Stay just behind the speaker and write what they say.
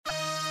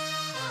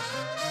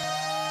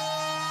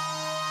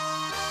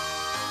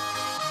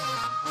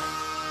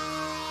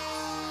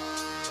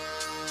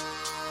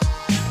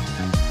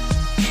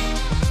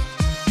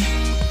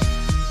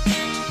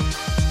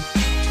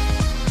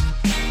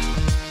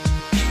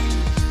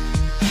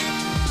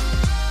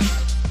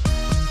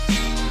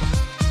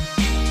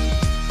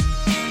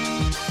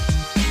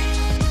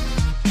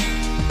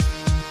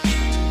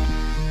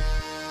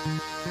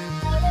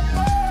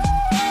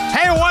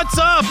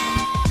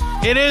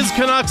It is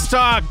Canucks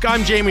Talk.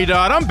 I'm Jamie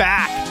Dodd. I'm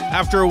back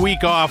after a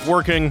week off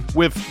working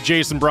with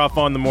Jason Bruff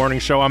on the morning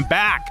show. I'm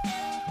back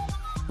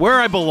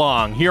where I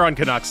belong, here on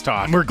Canucks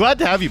Talk. We're glad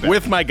to have you back.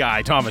 With my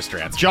guy, Thomas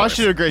Strantz. Josh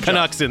did a great job.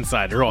 Canucks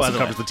insider, who also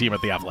covers the team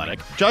at The Athletic.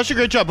 Josh did a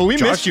great job, but we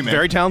missed you, man.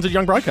 Very talented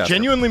young broadcaster.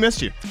 Genuinely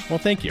missed you. Well,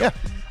 thank you. Yeah.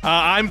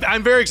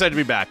 I'm very excited to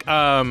be back.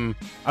 I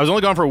was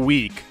only gone for a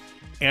week,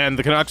 and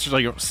the Canucks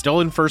are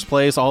still in first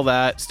place, all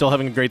that, still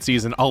having a great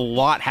season. A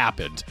lot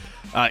happened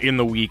in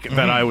the week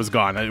that I was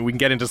gone. And we can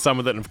get into some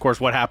of it, and of course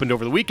what happened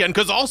over the weekend,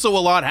 because also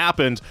a lot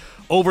happened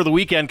over the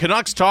weekend.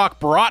 Canucks Talk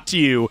brought to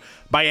you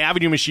by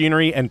Avenue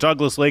Machinery and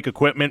Douglas Lake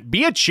Equipment.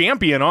 Be a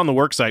champion on the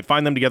worksite.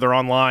 Find them together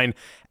online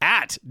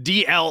at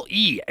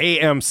dleamc.com.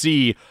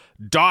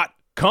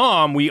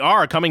 We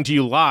are coming to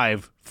you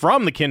live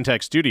from the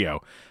Kintec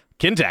studio.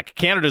 Kintec,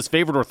 Canada's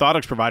favorite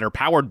orthotics provider,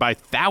 powered by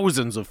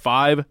thousands of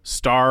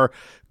 5-star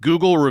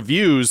Google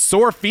reviews.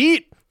 Sore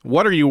feet?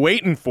 What are you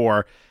waiting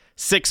for?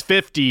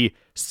 650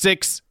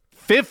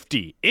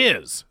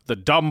 is the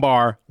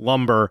Dunbar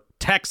Lumber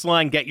text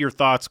line. Get your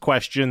thoughts,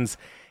 questions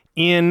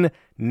in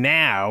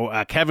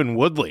now. Kevin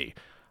Woodley,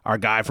 our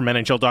guy from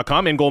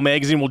NHL.com, In Goal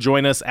Magazine, will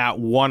join us at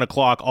 1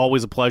 o'clock.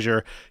 Always a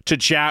pleasure to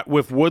chat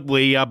with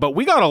Woodley. But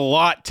we got a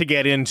lot to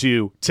get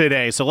into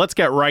today, so let's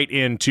get right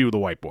into the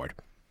whiteboard.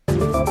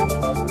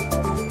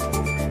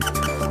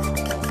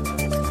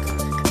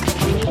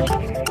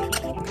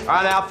 All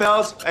right now,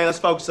 fellas. Hey, let's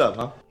focus up,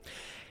 huh?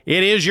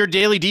 It is your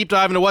daily deep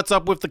dive into what's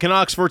up with the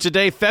Canucks for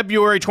today,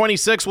 February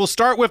 26th. We'll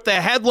start with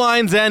the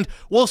headlines, and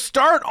we'll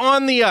start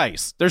on the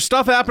ice. There's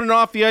stuff happening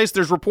off the ice.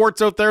 There's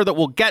reports out there that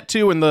we'll get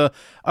to in the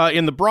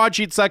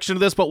broadsheet section of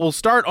this, but we'll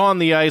start on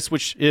the ice,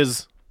 which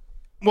is...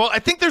 Well, I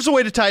think there's a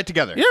way to tie it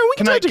together. Yeah, we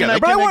can tie it together.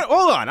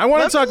 Hold on. I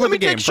want to talk about the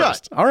game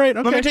first. All right,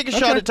 okay. Let me take a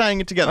shot at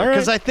tying it together,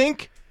 because I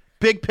think,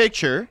 big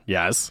picture,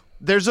 yes,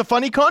 there's a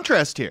funny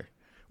contrast here,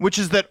 which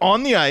is that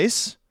on the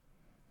ice,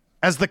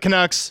 as the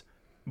Canucks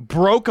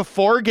broke a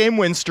 4-game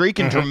win streak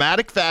in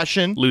dramatic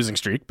fashion. Losing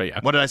streak, but yeah.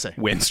 What did I say?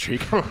 Win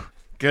streak.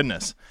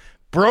 Goodness.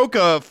 Broke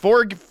a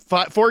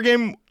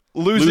four-game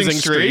losing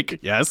streak.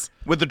 Yes.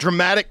 With a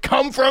dramatic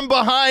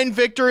come-from-behind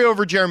victory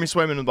over Jeremy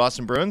Swayman and the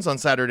Boston Bruins on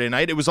Saturday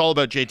night. It was all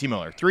about JT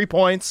Miller. 3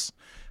 points.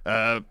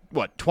 12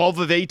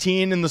 of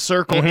 18 in the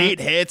circle. 8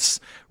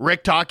 hits.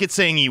 Rick Tocchet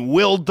saying he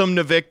willed them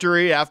to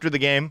victory after the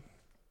game.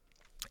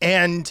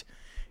 And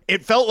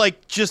it felt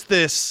like just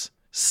this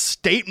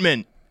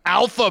statement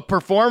alpha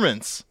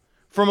performance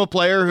from a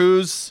player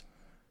who's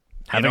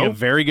having a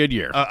very good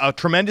year, a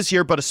tremendous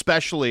year, but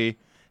especially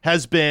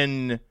has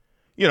been,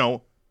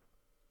 at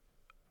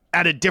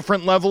a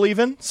different level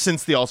even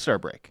since the All-Star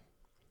break,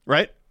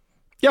 right?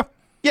 Yeah.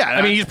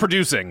 I mean, he's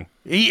producing.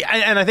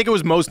 And I think it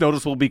was most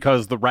noticeable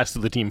because the rest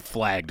of the team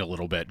flagged a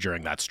little bit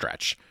during that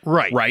stretch.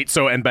 Right.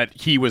 So, but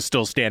he was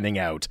still standing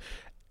out,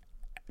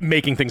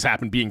 making things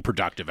happen, being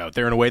productive out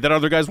there in a way that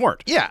other guys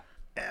weren't. Yeah.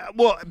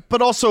 Well,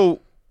 but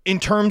also in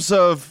terms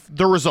of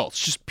the results,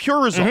 just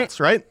pure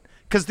results, right?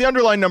 Because the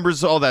underlying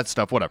numbers, all that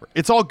stuff, whatever.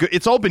 It's all good.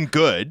 It's all been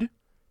good.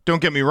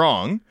 Don't get me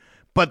wrong.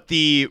 But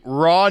the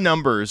raw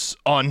numbers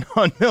on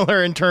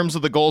Miller in terms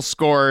of the goals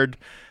scored,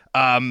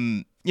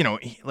 the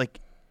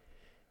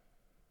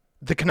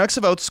Canucks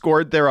have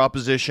outscored their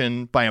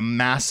opposition by a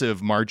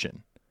massive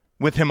margin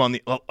with him on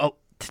the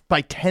by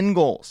 10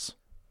 goals.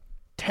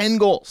 10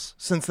 goals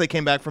since they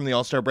came back from the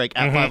All-Star break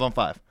at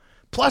 5-on-5.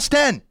 Plus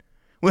 10.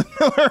 With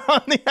Miller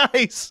on the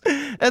ice.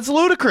 That's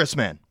ludicrous,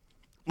 man.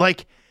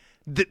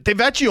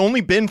 They've actually only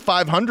been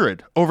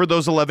 500 over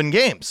those 11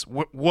 games.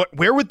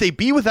 Where would they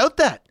be without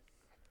that?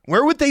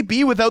 Where would they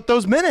be without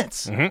those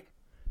minutes?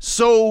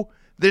 So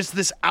there's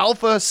this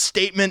alpha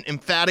statement,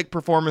 emphatic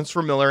performance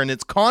from Miller, and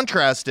it's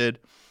contrasted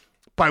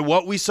by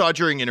what we saw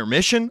during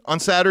intermission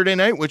on Saturday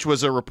night, which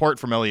was a report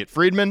from Elliot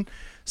Friedman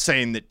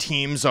saying that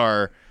teams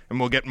are... And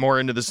we'll get more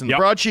into this in the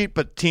broadsheet,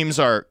 but teams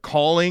are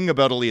calling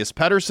about Elias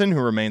Pettersson, who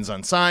remains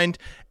unsigned,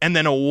 and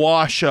then a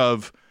wash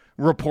of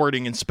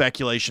reporting and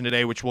speculation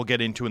today, which we'll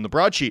get into in the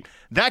broadsheet.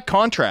 That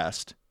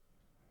contrast,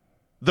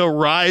 the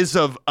rise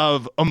of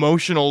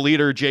emotional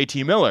leader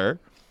JT Miller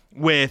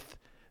with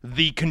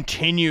the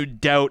continued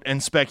doubt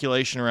and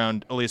speculation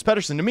around Elias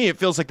Pettersson, to me, it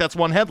feels like that's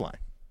one headline.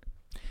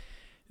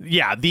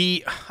 Yeah,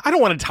 I don't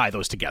want to tie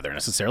those together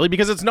necessarily,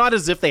 because it's not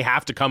as if they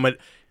have to come at...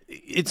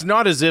 It's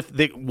not as if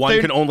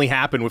one can only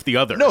happen with the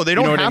other. No, they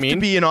don't have to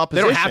be in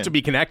opposition. They don't have to be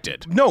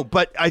connected. No,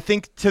 but I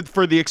think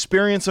for the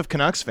experience of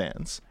Canucks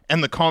fans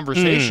and the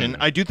conversation,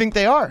 I do think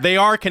they are. They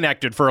are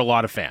connected for a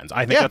lot of fans.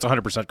 I think that's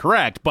 100%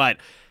 correct, but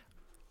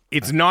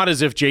it's not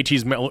as if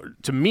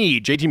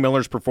JT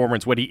Miller's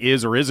performance, what he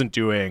is or isn't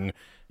doing,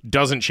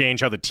 doesn't change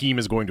how the team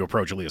is going to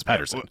approach Elias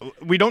Pettersson.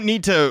 We don't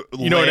need to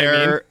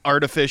layer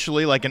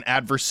artificially like an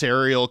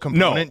adversarial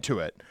component to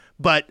it.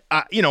 But,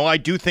 I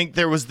do think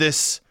there was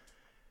this...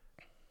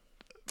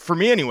 For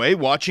me anyway,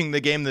 watching the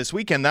game this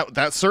weekend,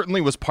 that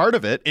certainly was part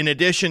of it, in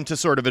addition to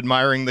sort of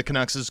admiring the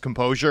Canucks'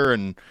 composure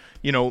and,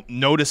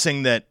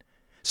 noticing that.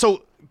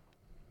 So,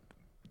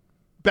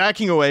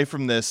 backing away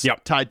from this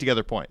tied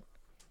together point,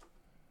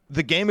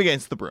 the game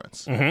against the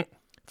Bruins,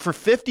 for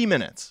 50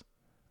 minutes,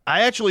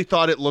 I actually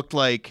thought it looked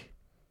like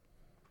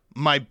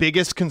my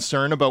biggest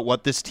concern about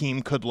what this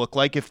team could look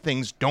like if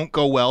things don't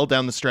go well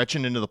down the stretch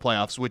and into the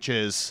playoffs, which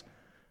is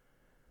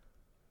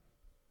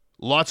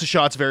lots of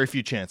shots, very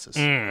few chances.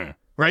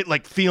 Right?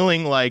 Like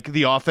feeling like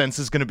the offense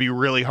is going to be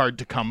really hard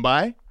to come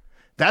by.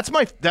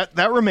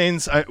 That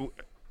remains.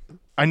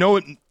 I know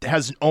it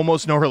has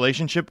almost no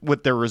relationship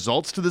with their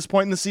results to this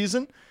point in the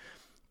season,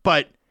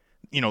 but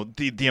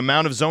the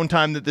amount of zone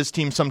time that this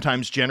team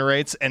sometimes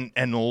generates, and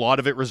a lot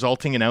of it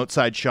resulting in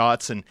outside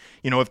shots, and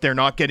if they're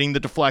not getting the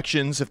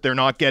deflections, if they're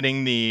not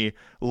getting the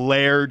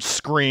layered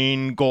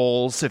screen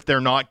goals, if they're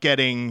not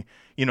getting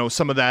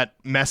some of that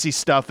messy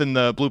stuff in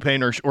the blue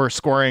paint or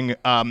scoring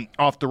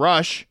off the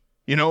rush,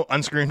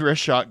 unscreened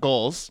wrist shot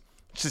goals,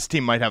 which this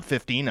team might have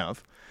 15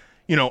 of.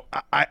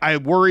 I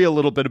worry a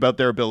little bit about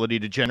their ability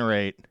to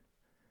generate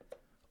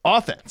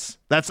offense.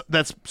 That's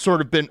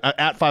sort of been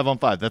at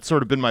 5-on-5. That's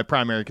sort of been my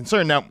primary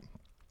concern. Now,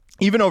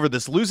 even over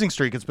this losing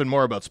streak, it's been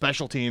more about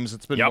special teams.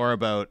 It's been more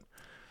about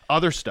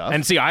other stuff.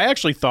 And see, I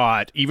actually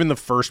thought even the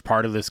first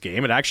part of this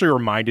game, it actually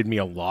reminded me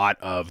a lot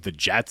of the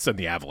Jets and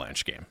the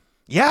Avalanche game.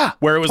 Yeah,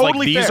 where it was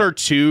totally like these fair. are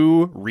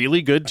two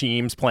really good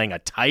teams playing a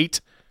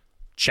tight,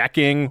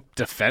 checking,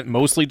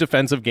 mostly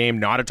defensive game,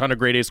 not a ton of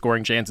grade A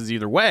scoring chances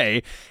either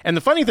way. And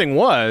the funny thing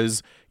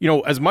was,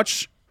 as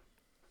much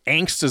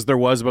angst as there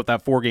was about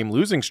that 4-game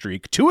losing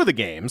streak, 2 of the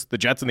games, the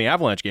Jets and the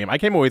Avalanche game, I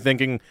came away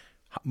thinking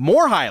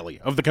more highly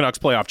of the Canucks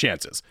playoff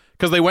chances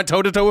because they went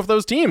toe-to-toe with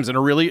those teams in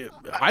a really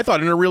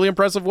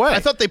impressive way. I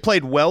thought they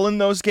played well in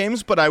those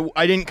games, but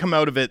I didn't come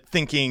out of it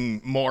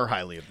thinking more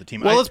highly of the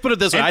team. Well, let's put it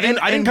this way. I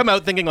didn't come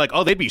out thinking like,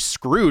 oh, they'd be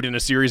screwed in a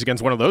series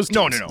against one of those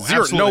teams. No.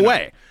 Zero, no not.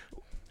 way.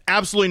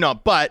 Absolutely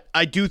not. But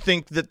I do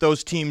think that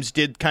those teams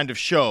did kind of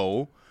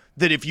show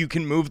that if you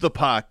can move the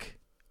puck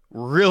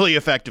really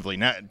effectively.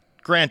 Now,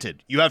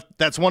 granted,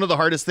 that's one of the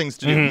hardest things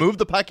to do. Move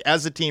the puck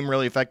as a team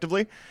really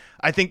effectively.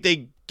 I think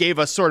they gave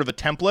us sort of a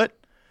template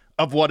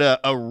of what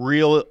a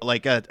real,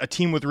 like a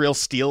team with real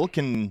steel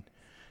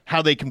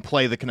how they can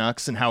play the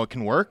Canucks and how it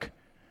can work.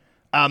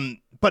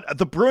 But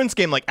the Bruins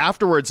game, like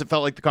afterwards, it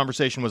felt like the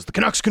conversation was the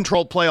Canucks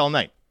controlled play all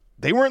night.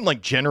 They weren't like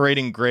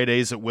generating grade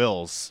A's at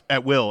will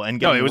and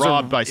getting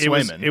robbed by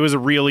Swayman. It was a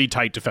really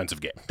tight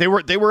defensive game. They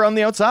were on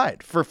the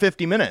outside for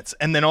 50 minutes,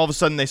 and then all of a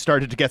sudden they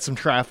started to get some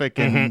traffic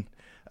and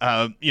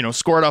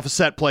scored off a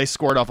set play,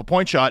 scored off a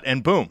point shot,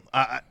 and boom.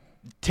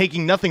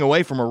 Taking nothing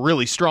away from a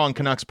really strong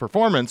Canucks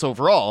performance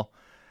overall,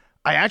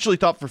 I actually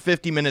thought for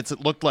 50 minutes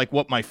it looked like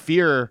what my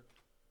fear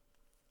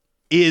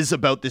is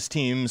about this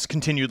team's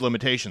continued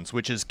limitations,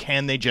 which is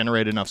can they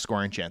generate enough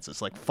scoring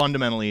chances? Like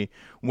fundamentally,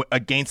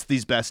 against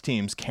these best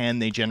teams, can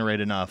they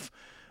generate enough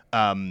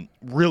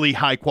really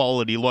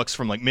high-quality looks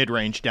from like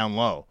mid-range down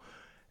low?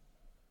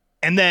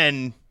 And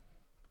then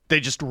they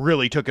just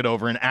really took it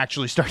over and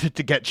actually started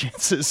to get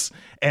chances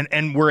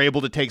and were able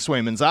to take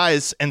Swayman's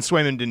eyes, and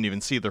Swayman didn't even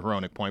see the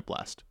heroic point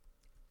blast.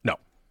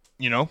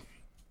 No.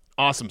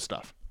 Awesome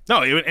stuff.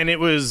 No,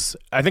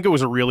 I think it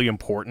was a really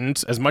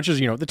important, as much as,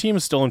 the team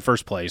is still in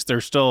first place.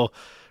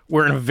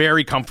 We're in a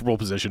very comfortable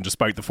position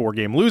despite the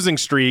 4-game losing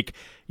streak.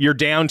 You're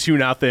down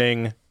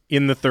 2-0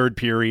 in the third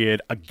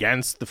period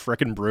against the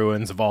frickin'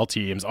 Bruins of all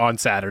teams on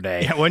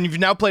Saturday. Yeah, when you've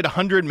now played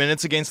 100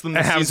 minutes against them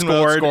this season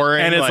without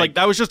scoring. And it's like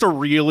that was just a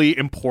really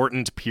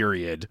important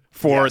period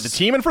for the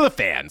team and for the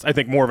fans, I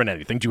think, more than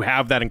anything, to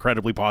have that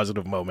incredibly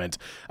positive moment.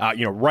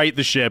 Right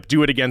the ship,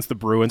 do it against the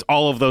Bruins,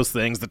 all of those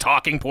things. The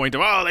talking point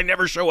of, they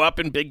never show up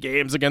in big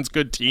games against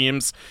good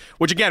teams,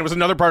 which, again, was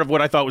another part of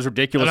what I thought was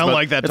ridiculous. I don't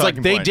like that. It's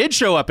like they did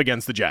show up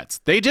against the Jets.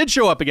 They did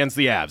show up against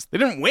the Avs. They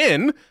didn't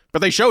win, but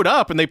they showed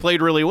up and they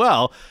played really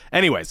well.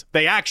 Anyways,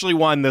 they actually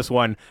won this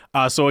one.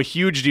 So a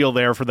huge deal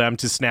there for them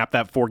to snap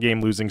that 4-game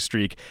losing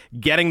streak,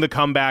 getting the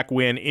comeback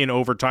win in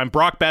overtime.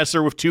 Brock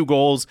Besser with 2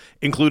 goals,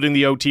 including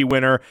the OT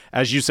winner.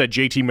 As you said,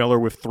 JT Miller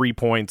with 3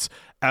 points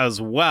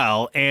as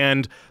well.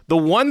 And the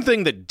one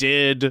thing that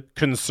did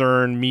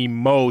concern me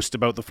most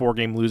about the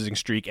 4-game losing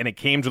streak, and it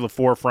came to the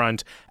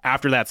forefront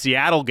after that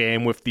Seattle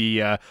game with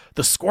the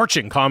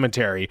scorching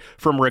commentary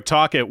from Rick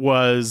Tocchet,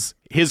 was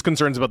his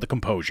concerns about the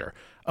composure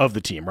of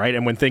the team, right?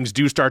 And when things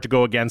do start to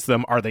go against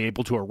them, are they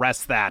able to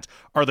arrest that?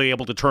 Are they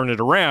able to turn it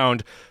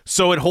around?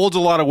 So it holds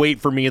a lot of weight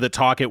for me that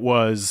Tocchet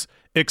was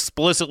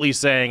explicitly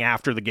saying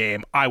after the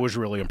game, I was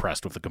really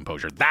impressed with the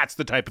composure. That's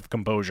the type of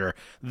composure.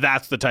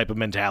 That's the type of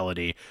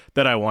mentality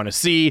that I want to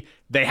see.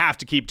 They have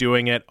to keep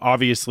doing it.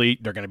 Obviously,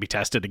 they're going to be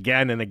tested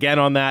again and again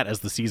on that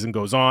as the season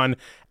goes on,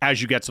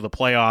 as you get to the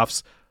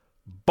playoffs.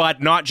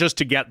 But not just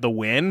to get the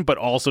win, but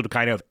also to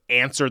kind of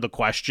answer the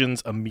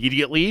questions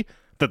immediately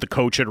that the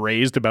coach had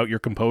raised about your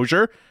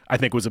composure, I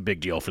think was a big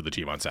deal for the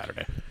team on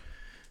Saturday.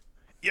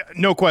 Yeah,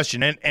 no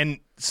question. And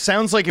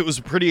sounds like it was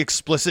a pretty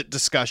explicit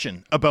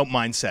discussion about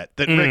mindset,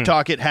 that Rick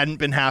Tocchet hadn't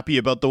been happy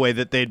about the way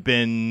that they'd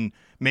been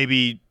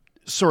maybe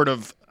sort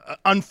of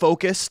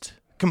unfocused,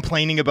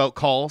 complaining about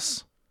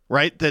calls,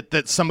 right?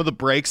 That some of the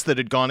breaks that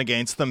had gone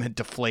against them had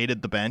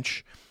deflated the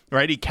bench,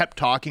 right? He kept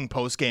talking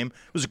post-game.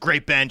 It was a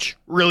great bench.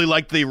 Really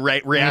liked the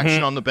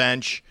reaction on the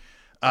bench.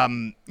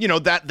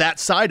 that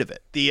side of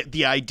it,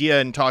 the idea,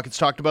 and it's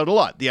talked about a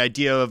lot, the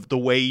idea of the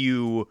way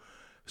you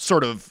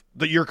sort of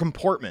your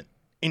comportment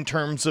in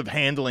terms of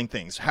handling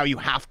things, how you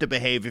have to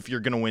behave if you're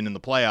going to win in the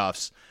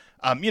playoffs.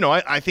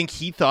 I think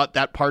he thought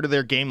that part of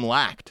their game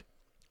lacked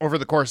over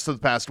the course of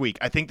the past week.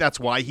 I think that's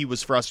why he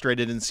was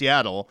frustrated in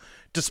Seattle,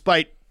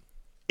 despite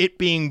it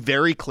being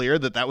very clear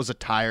that was a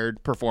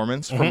tired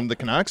performance from the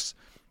Canucks.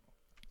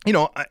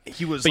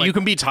 He was. But you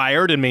can be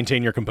tired and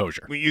maintain your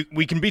composure.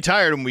 We can be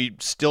tired, and we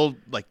still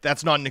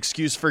that's not an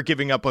excuse for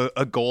giving up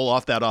a goal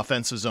off that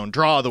offensive zone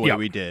draw the way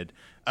we did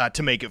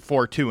to make it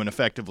 4-2 and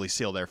effectively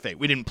seal their fate.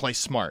 We didn't play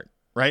smart,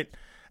 right?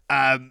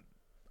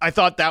 I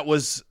thought that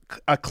was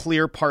a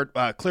clear point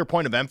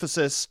of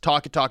emphasis.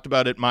 Talked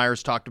about it.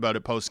 Myers talked about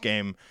it post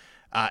game,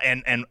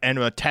 and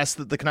a test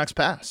that the Canucks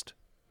passed,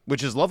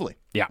 which is lovely.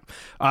 Yeah,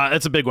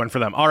 that's a big one for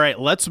them. All right,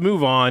 let's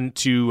move on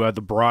to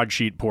the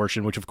broadsheet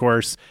portion, which of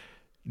course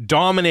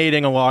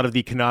dominating a lot of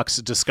the Canucks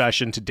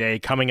discussion today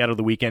coming out of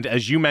the weekend.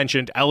 As you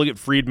mentioned, Elliot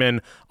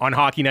Friedman on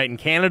Hockey Night in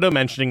Canada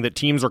mentioning that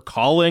teams are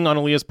calling on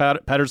Elias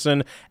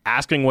Pettersson,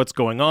 asking what's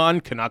going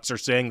on. Canucks are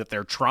saying that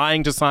they're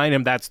trying to sign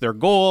him. That's their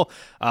goal.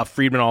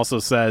 Friedman also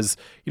says,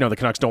 the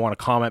Canucks don't want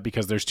to comment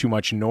because there's too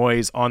much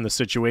noise on the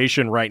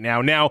situation right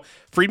now. Now,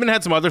 Friedman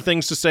had some other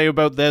things to say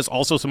about this,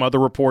 also some other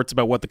reports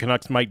about what the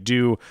Canucks might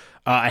do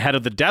ahead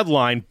of the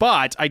deadline,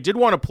 but I did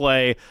want to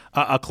play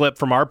a clip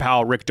from our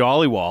pal Rick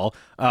Dhaliwal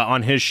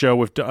on his show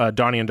with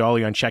Donnie and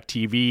Dolly on Czech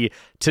TV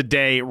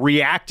today,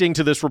 reacting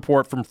to this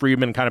report from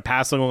Friedman, kind of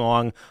passing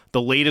along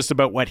the latest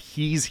about what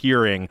he's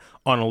hearing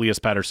on Elias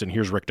Pettersson.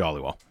 Here's Rick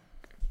Dhaliwal.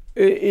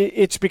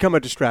 It's become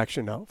a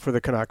distraction now for the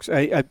Canucks.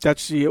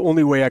 That's the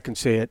only way I can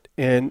say it.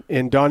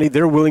 And Donnie,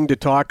 they're willing to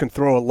talk and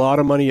throw a lot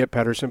of money at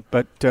Pettersson,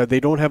 but they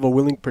don't have a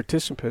willing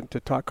participant to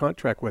talk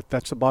contract with.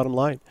 That's the bottom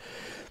line.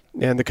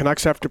 And the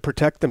Canucks have to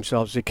protect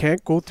themselves. They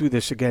can't go through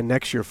this again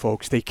next year,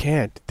 folks. They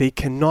can't. They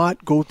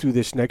cannot go through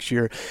this next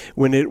year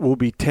when it will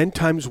be 10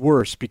 times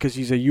worse because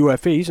he's a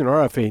UFA. He's an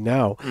RFA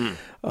now.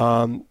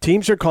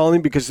 Teams are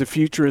calling because the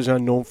future is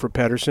unknown for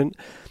Pettersson.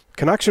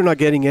 Canucks are not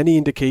getting any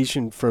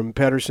indication from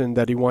Pettersson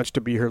that he wants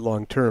to be here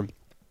long term.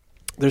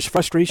 There's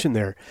frustration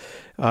there.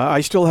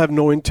 I still have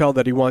no intel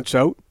that he wants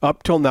out.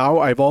 Up till now,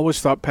 I've always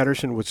thought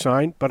Pettersson would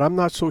sign, but I'm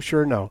not so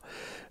sure now.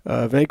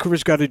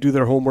 Vancouver's got to do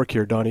their homework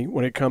here, Donnie,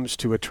 when it comes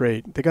to a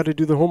trade. They got to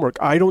do their homework.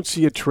 I don't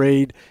see a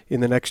trade in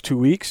the next 2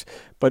 weeks,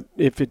 but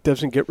if it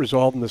doesn't get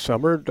resolved in the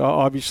summer,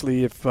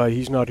 obviously if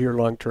he's not here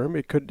long term,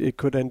 it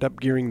could end up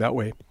gearing that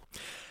way.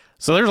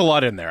 So there's a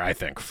lot in there, I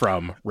think,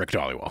 from Rick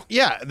Dhaliwal.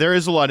 Yeah, there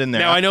is a lot in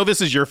there. Now, I know this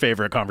is your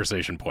favorite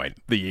conversation point,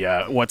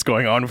 the what's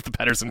going on with the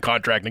Pettersson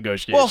contract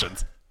negotiations. Well,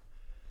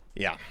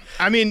 yeah.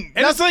 I mean,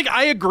 and it's like,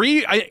 I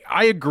agree.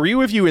 I agree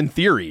with you in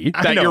theory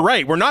that you're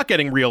right. We're not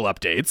getting real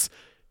updates.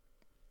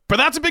 But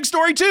that's a big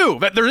story, too,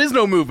 that there is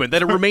no movement,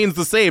 that it remains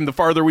the same the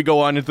farther we go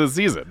on into the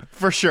season.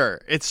 For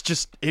sure. It's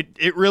just,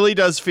 it really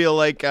does feel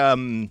like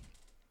one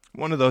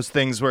of those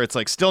things where it's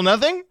like, still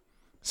nothing?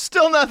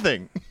 Still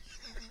nothing.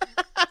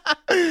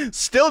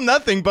 Still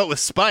nothing, but with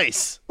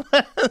spice.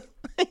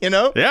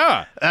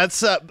 Yeah.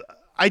 That's,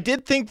 I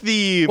did think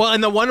Well,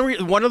 and the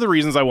one of the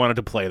reasons I wanted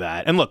to play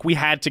that, and look, we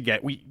had to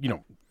get,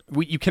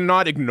 you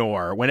cannot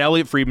ignore when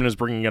Elliot Friedman is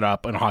bringing it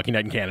up on Hockey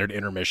Night in Canada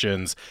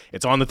intermissions.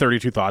 It's on the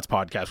 32 Thoughts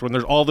podcast when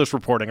there's all this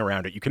reporting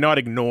around it. You cannot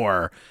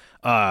ignore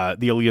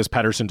the Elias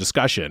Pettersson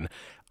discussion.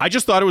 I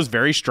just thought it was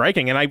very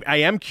striking, and I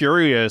am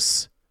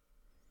curious.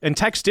 And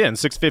text in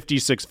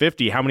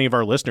 650 how many of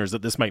our listeners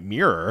that this might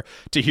mirror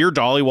to hear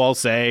Dhaliwal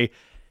say,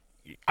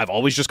 "I've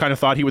always just kind of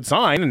thought he would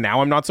sign, and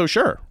now I'm not so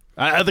sure."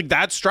 I think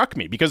that struck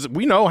me because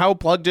we know how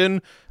plugged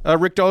in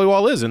Rick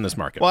Dhaliwal is in this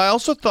market. Well, I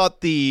also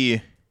thought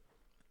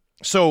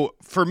so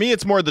for me,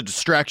 it's more the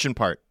distraction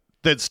part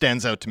that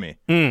stands out to me.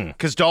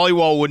 Because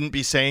Dhaliwal wouldn't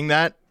be saying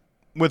that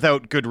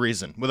without good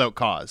reason, without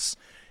cause.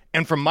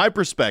 And from my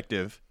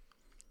perspective,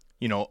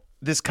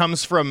 this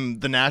comes from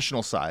the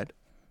national side,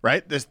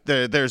 right?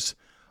 There's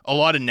a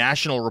lot of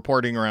national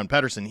reporting around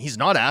Pettersson. He's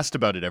not asked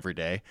about it every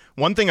day.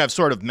 One thing I've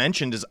sort of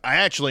mentioned is I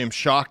actually am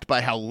shocked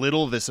by how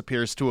little this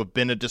appears to have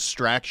been a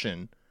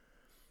distraction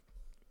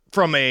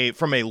from a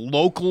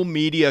local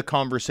media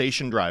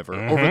conversation driver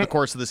over the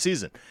course of the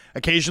season.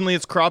 Occasionally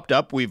it's cropped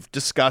up. We've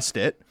discussed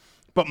it.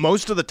 But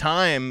most of the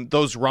time,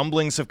 those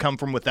rumblings have come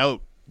from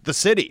without the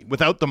city,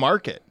 without the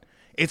market.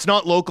 It's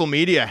not local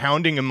media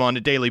hounding him on a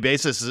daily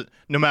basis,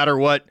 no matter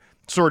what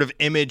sort of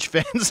image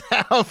fans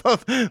have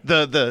of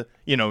the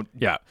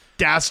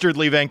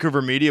dastardly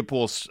Vancouver media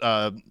pool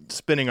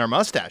spinning our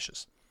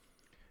mustaches.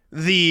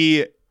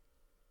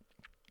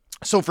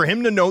 So for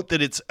him to note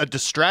that it's a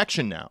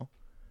distraction now,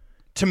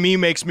 to me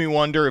makes me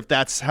wonder if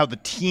that's how the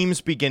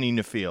team's beginning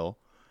to feel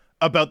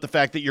about the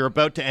fact that you're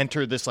about to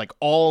enter this like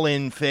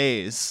all-in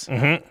phase,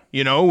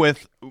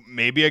 with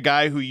maybe a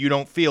guy who you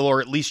don't feel,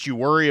 or at least you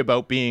worry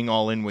about being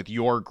all in with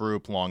your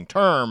group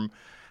long-term,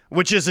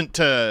 which isn't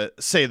to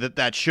say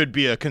that should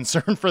be a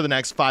concern for the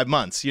next 5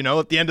 months.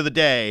 At the end of the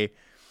day,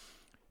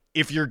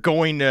 if you're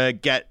going to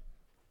get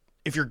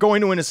if you're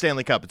going to win a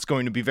Stanley Cup, it's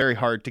going to be very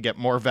hard to get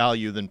more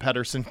value than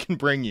Pettersson can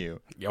bring you,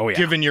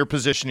 given your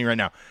positioning right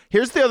now.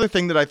 Here's the other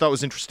thing that I thought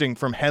was interesting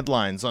from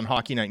headlines on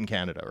Hockey Night in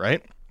Canada,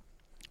 right?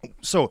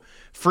 So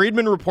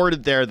Friedman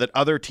reported there that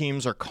other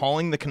teams are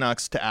calling the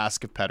Canucks to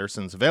ask if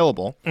Pettersson's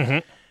available. Mm-hmm.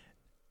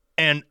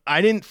 And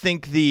I didn't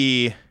think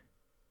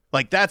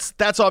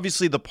that's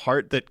obviously the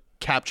part that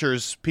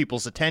captures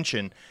people's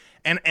attention.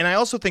 And I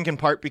also think in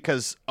part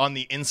because on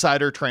the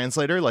Insider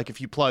Translator, like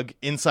if you plug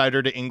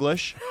Insider to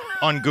English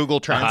on Google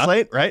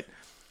Translate, right?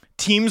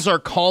 Teams are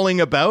calling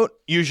about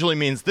usually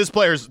means this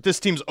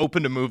team's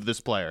open to move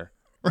this player.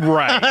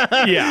 Right.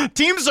 Yeah.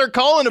 Teams are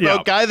calling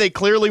about guy they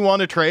clearly want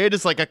to trade.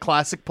 It's like a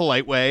classic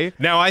polite way.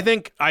 Now, I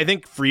think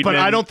Friedman...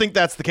 But I don't think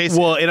that's the case.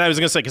 Well, and I was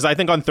going to say, because I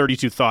think on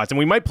 32 Thoughts, and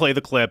we might play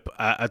the clip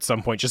at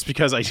some point, just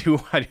because I do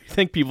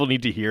think people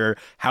need to hear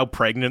how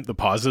pregnant the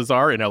pauses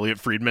are in Elliot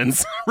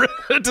Friedman's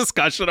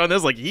discussion on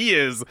this. Like,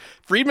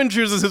 Friedman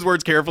chooses his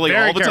words carefully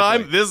all the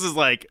time. This is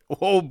like,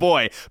 oh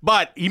boy.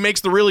 But he makes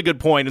the really good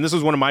point, and this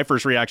was one of my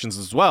first reactions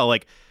as well.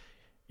 Like,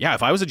 yeah,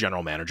 if I was a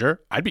general manager,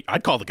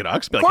 I'd call the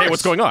Canucks, be like, hey,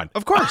 what's going on?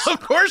 Of course. Of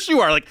course you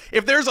are. Like,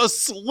 if there's a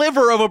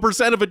sliver of a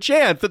percent of a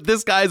chance that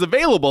this guy is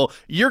available,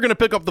 you're going to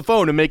pick up the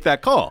phone and make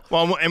that call.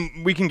 Well,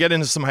 and we can get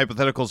into some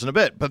hypotheticals in a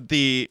bit, but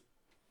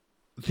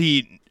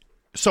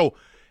so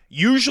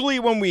usually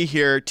when we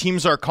hear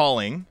teams are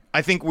calling,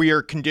 I think we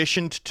are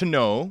conditioned to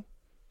know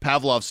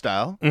Pavlov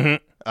style.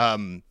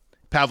 Mm-hmm.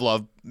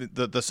 Pavlov,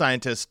 the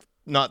scientist,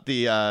 not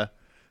the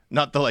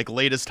like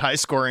latest high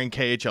scoring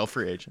KHL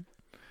free agent.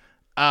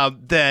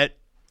 That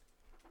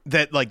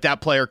like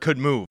that player could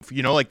move,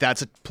 like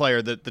that's a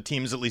player that the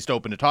team's at least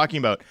open to talking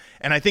about.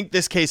 And I think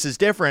this case is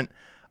different.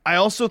 I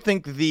also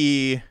think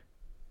the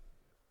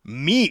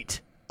meat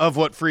of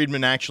what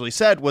Friedman actually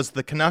said was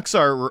the Canucks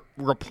are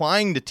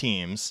replying to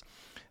teams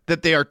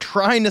that they are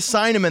trying to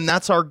sign him, and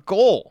that's our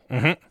goal.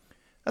 Mm-hmm.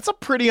 That's a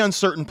pretty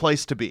uncertain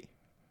place to be.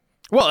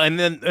 Well,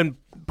 and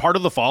part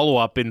of the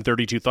follow-up in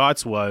 32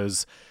 Thoughts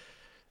was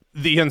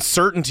the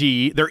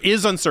uncertainty. There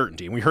is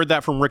uncertainty. And we heard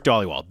that from Rick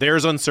Dollywall.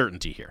 There's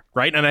uncertainty here,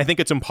 right? And I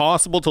think it's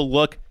impossible to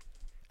look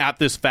at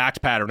this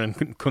fact pattern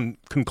and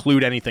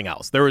conclude anything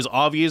else. There is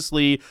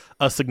obviously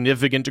a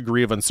significant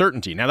degree of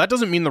uncertainty. Now, that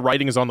doesn't mean the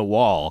writing is on the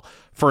wall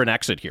for an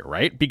exit here,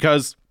 right?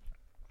 Because,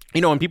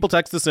 and people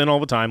text this in all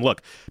the time.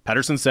 Look,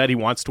 Pettersson said he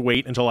wants to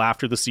wait until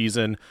after the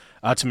season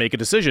to make a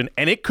decision.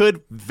 And it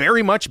could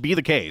very much be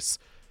the case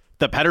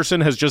that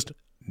Pettersson has just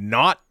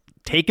not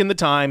taken the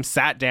time,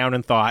 sat down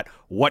and thought,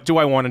 what do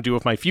I want to do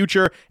with my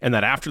future? And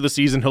that after the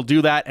season, he'll do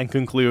that and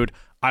conclude,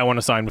 I want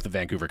to sign with the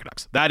Vancouver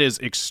Canucks. That is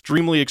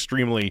extremely,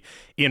 extremely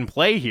in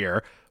play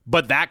here.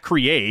 But that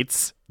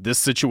creates this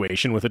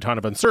situation with a ton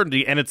of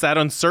uncertainty. And it's that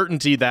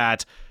uncertainty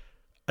that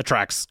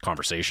attracts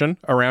conversation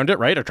around it,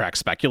 right? Attracts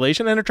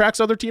speculation and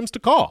attracts other teams to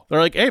call. They're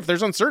like, hey, if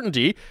there's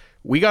uncertainty,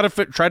 we got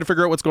to try to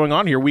figure out what's going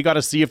on here. We got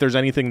to see if there's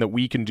anything that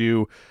we can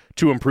do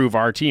to improve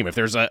our team. If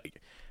there's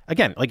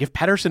again, like if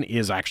Pettersson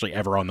is actually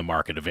ever on the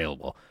market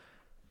available,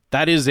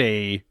 that is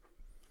I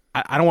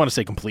don't want to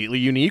say completely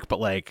unique, but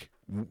like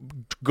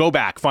go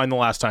back, find the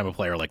last time a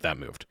player like that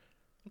moved.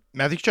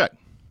 Matthew Tkachuk.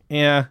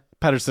 Yeah,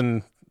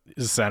 Pettersson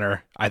is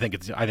center. I think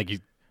it's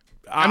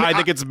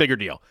a bigger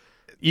deal,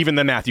 even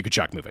than Matthew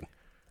Tkachuk moving.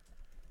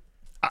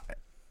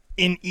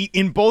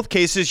 In both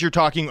cases, you're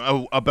talking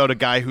about a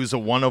guy who's a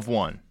one of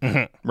one,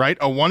 mm-hmm. right?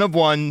 A one of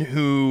one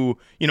who,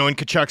 in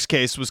Tkachuk's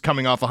case, was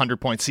coming off a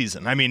 100-point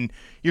season. I mean,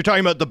 you're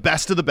talking about the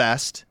best of the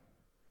best,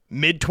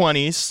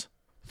 mid-20s,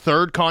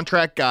 third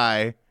contract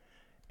guy,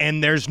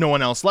 and there's no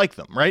one else like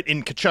them, right?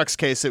 In Tkachuk's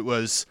case, it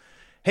was,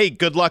 hey,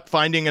 good luck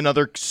finding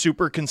another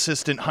super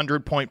consistent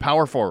 100-point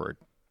power forward,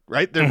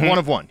 right? They're mm-hmm. one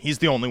of one. He's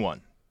the only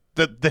one.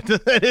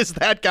 That is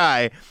that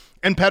guy.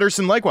 And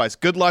Pettersson, likewise,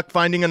 good luck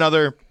finding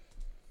another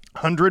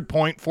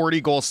 100-point,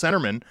 40-goal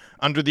centerman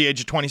under the age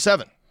of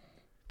 27.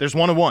 There's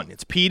one of one.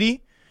 It's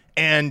Petey,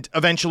 and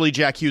eventually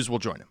Jack Hughes will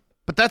join him.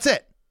 But that's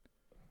it.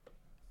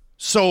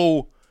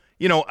 So,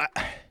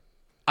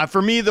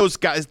 for me, those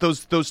guys,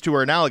 those two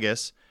are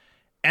analogous,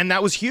 and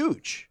that was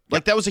huge. Yep.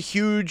 Like, that was a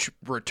huge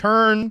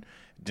return.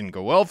 It didn't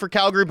go well for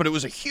Calgary, but it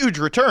was a huge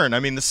return. I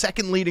mean, the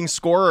second leading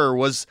scorer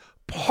was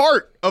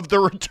part of the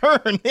return.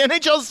 The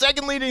NHL's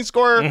second leading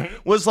scorer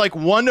mm-hmm. was like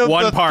one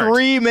part.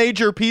 Three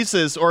major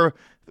pieces, or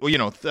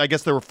I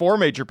guess there were four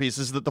major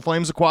pieces that the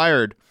Flames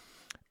acquired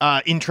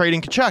in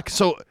trading Tkachuk.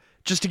 So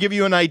just to give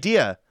you an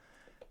idea,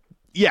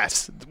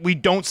 yes, we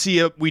don't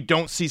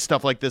see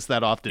stuff like this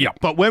that often. Yeah.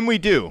 But when we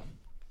do,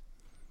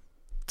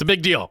 it's a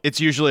big deal. It's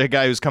usually a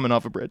guy who's coming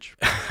off a bridge.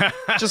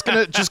 just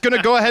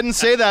gonna go ahead and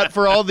say that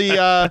for all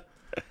the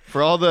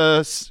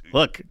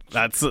look,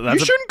 that's you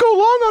shouldn't go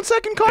long on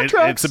second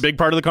contracts. It's a big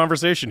part of the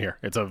conversation here.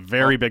 It's a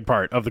very big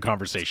part of the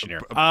conversation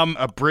here.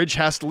 A bridge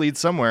has to lead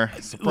somewhere.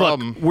 It's the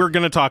problem. Look, we're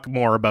going to talk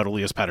more about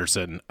Elias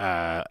Pettersson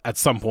at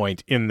some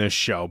point in this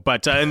show,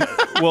 but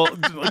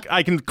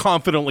I can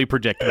confidently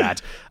predict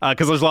that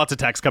because there's lots of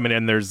text coming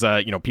in. There's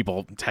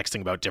people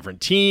texting about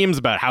different teams,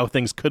 about how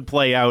things could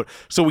play out,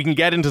 so we can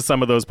get into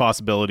some of those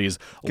possibilities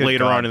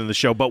later on in the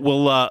show. But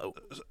we'll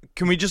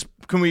Can we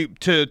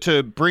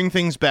to bring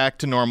things back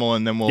to normal,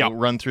 and then we'll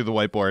run through the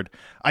whiteboard.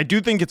 I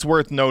do think it's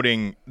worth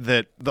noting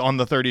that on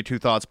the 32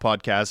 Thoughts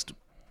podcast,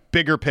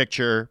 bigger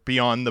picture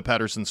beyond the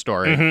Pettersson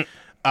story,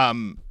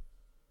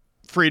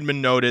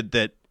 Friedman noted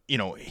that,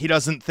 he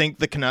doesn't think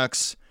the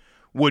Canucks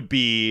would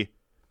be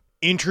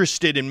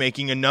interested in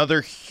making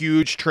another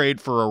huge trade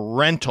for a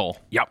rental.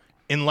 Yep.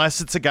 Unless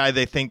it's a guy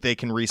they think they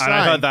can re-sign. And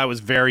I thought that was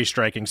very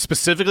striking.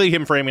 Specifically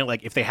him framing it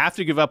like if they have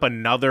to give up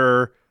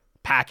another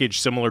package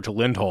similar to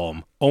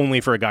Lindholm,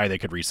 only for a guy they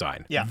could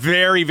re-sign. Yeah.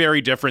 Very,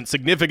 very different,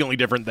 significantly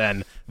different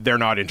than they're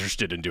not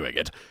interested in doing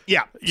it.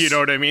 Yeah. You know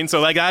what I mean?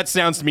 So that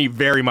sounds to me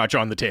very much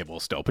on the table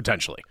still,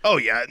 potentially. Oh,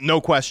 yeah,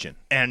 no question.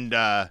 And,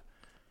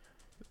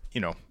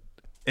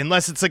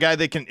 unless it's a guy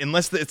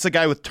unless it's a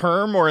guy with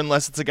term, or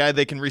unless it's a guy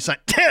they can re-sign.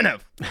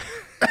 Tanev!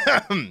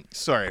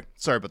 Sorry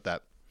about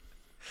that.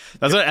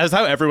 That's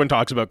how everyone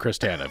talks about Chris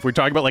Tanev. We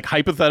talk about like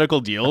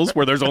hypothetical deals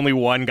where there's only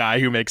one guy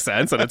who makes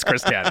sense, and it's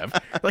Chris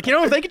Tanev. Like,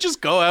 if they could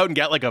just go out and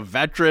get like a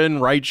veteran,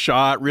 right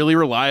shot, really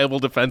reliable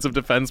defensive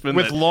defenseman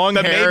with long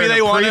hair, maybe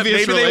they want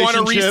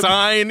to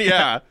re-sign.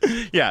 Yeah,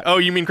 yeah. Oh,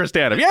 you mean Chris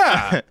Tanev?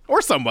 Yeah,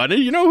 or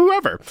somebody,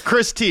 whoever.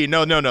 Chris T.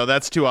 No,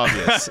 that's too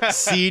obvious.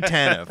 C.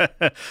 Tanev.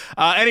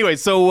 Anyway,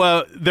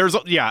 so there's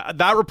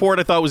that report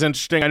I thought was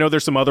interesting. I know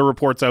there's some other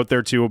reports out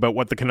there too about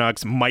what the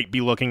Canucks might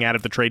be looking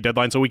at the trade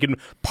deadline, so we can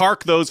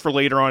park those for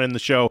later on in the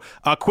show.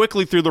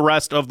 Quickly through the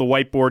rest of the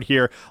whiteboard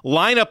here.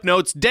 Lineup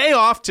notes, day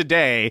off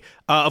today.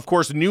 Of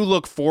course, new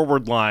look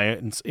forward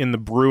lines in the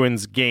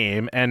Bruins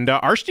game. And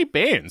Archie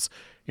Bains,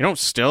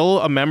 still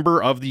a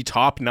member of the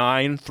top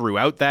 9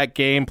 throughout that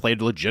game,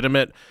 played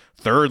legitimate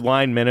third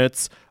line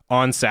minutes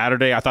on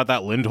Saturday. I thought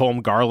that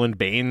Lindholm, Garland,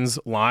 Bains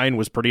line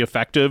was pretty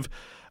effective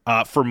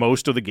for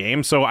most of the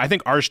game. So I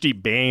think Archie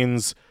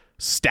Bains'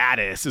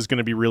 status is going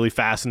to be really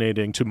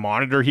fascinating to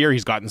monitor here.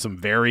 He's gotten some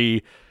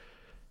very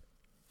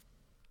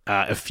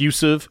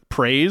effusive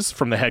praise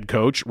from the head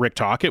coach, Rick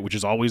Tocchet, which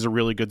is always a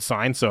really good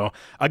sign. So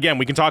again,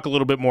 we can talk a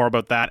little bit more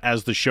about that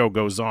as the show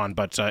goes on.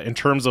 But in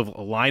terms of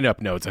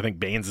lineup notes, I think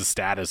Baines'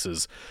 status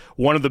is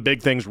one of the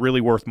big things really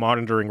worth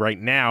monitoring right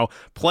now.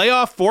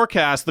 Playoff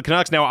forecast, the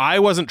Canucks. Now, I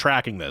wasn't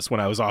tracking this when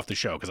I was off the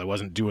show because I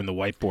wasn't doing the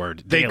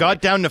whiteboard daily. They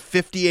got down to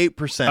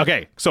 58%.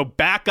 Okay, so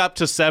back up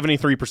to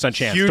 73%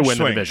 chance Huge to win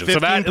swing. the division.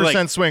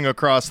 15% swing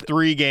across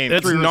 3 games.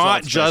 It's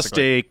not just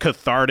basically a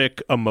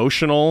cathartic,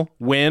 emotional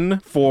win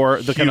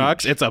for the Canucks.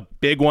 It's a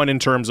big one in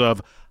terms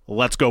of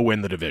let's go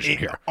win the division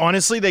here.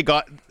 Honestly, they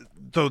got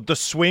the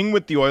swing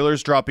with the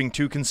Oilers dropping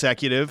 2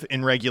 consecutive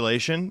in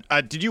regulation.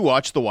 Did you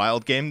watch the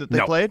Wild game that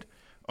they played?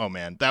 Oh,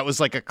 man. That was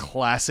like a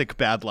classic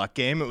bad luck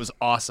game. It was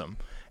awesome.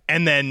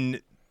 And then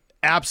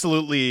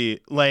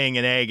absolutely laying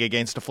an egg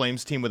against a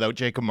Flames team without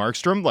Jacob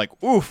Markstrom. Like,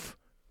 oof,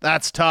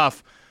 that's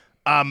tough.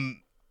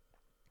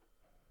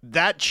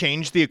 That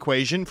changed the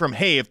equation from,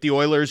 hey, if the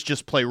Oilers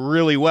just play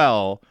really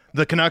well,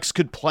 the Canucks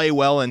could play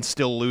well and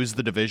still lose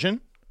the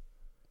division,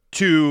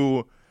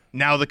 to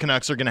now the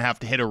Canucks are going to have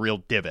to hit a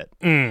real divot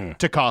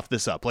to cough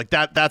this up. Like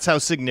that's how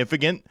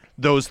significant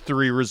those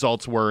 3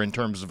 results were in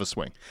terms of a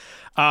swing.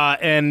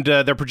 And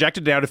they're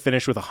projected now to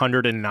finish with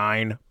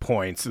 109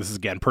 points. This is,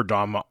 again, per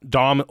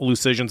Dom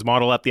Lucian's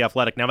model at The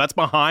Athletic. Now, that's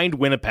behind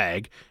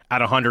Winnipeg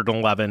at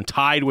 111,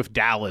 tied with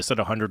Dallas at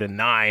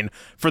 109.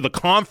 For the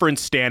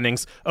conference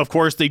standings, of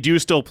course, they do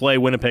still play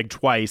Winnipeg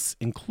twice,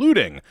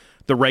 including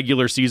the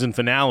regular season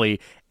finale.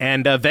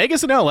 And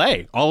Vegas and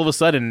LA, all of a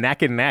sudden,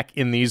 neck and neck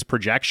in these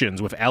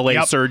projections, with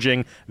LA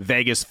surging,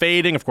 Vegas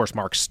fading. Of course,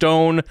 Mark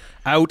Stone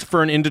out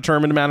for an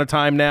indeterminate amount of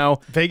time now.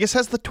 Vegas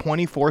has the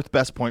 24th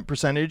best point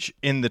percentage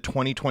in the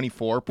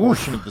 2024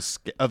 portion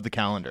of the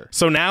calendar.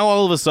 So now,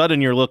 all of a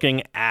sudden, you're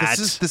looking at...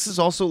 This is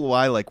also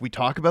why, like, we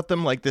talk about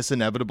them like this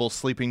inevitable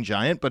sleeping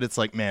giant, but it's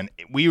like, man,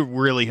 we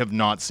really have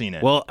not seen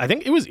it. Well, I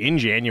think it was in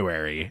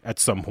January at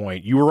some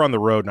point. You were on the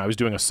road, and I was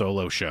doing a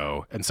solo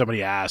show, and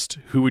somebody asked,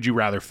 who would you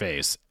rather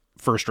face?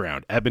 First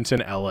round, Edmonton,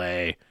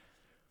 LA,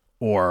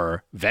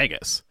 or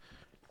Vegas?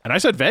 And I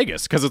said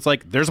Vegas because it's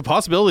like there's a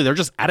possibility they're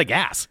just out of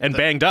gas and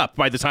banged up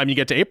by the time you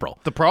get to April.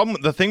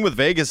 The thing with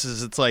Vegas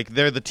is it's like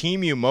they're the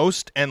team you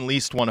most and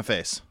least want to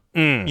face.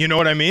 You know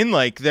what I mean?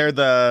 Like they're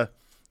the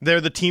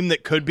team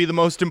that could be the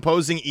most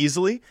imposing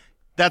easily.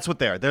 That's what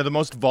they are. They're the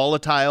most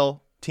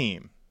volatile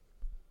team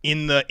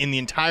in the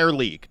entire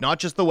league, not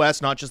just the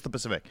West, not just the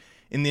Pacific.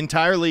 In the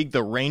entire league,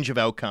 the range of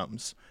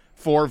outcomes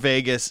for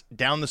Vegas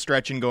down the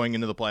stretch and going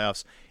into the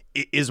playoffs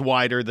is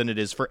wider than it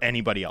is for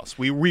anybody else.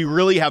 We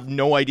really have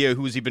no idea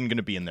who's even going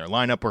to be in their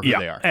lineup or who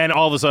they are. And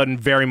all of a sudden,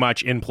 very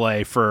much in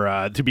play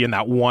for to be in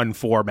that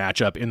 1-4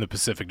 matchup in the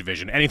Pacific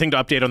Division. Anything to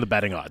update on the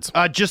betting odds?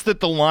 Just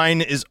that the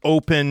line is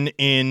open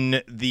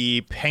in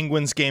the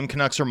Penguins game.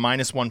 Canucks are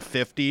minus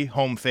 150,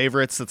 home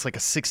favorites. That's like a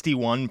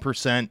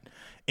 61%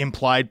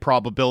 implied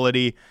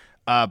probability.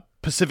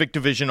 Pacific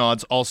Division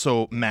odds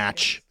also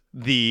match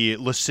the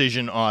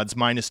Lucian odds,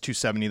 minus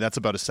 270. That's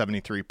about a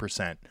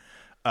 73%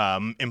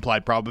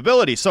 implied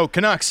probability. So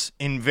Canucks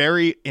in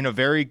a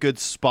very good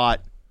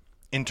spot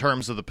in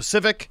terms of the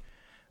Pacific,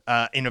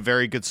 in a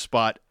very good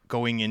spot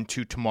going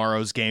into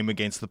tomorrow's game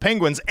against the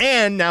Penguins,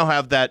 and now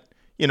have that,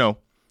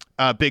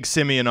 big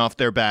Simeon off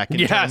their back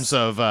in terms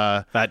of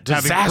that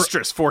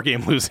disastrous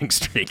 4-game losing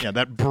streak. Yeah,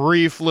 that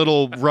brief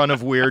little run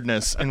of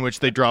weirdness in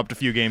which they dropped a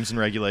few games in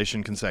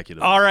regulation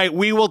consecutively. All right,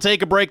 we will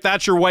take a break.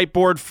 That's your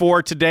whiteboard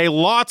for today.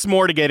 Lots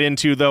more to get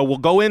into, though. We'll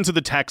go into the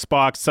text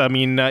box. I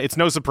mean, it's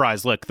no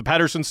surprise. Look, the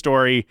Pettersson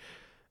story,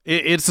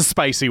 it's a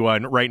spicy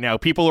one right now.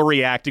 People are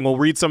reacting. We'll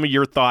read some of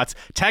your thoughts.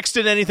 Text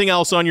in anything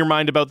else on your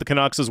mind about the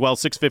Canucks as well.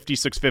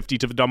 650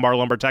 to the Dunbar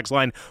Lumber text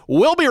line.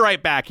 We'll be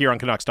right back here on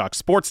Canucks Talk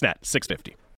Sportsnet 650.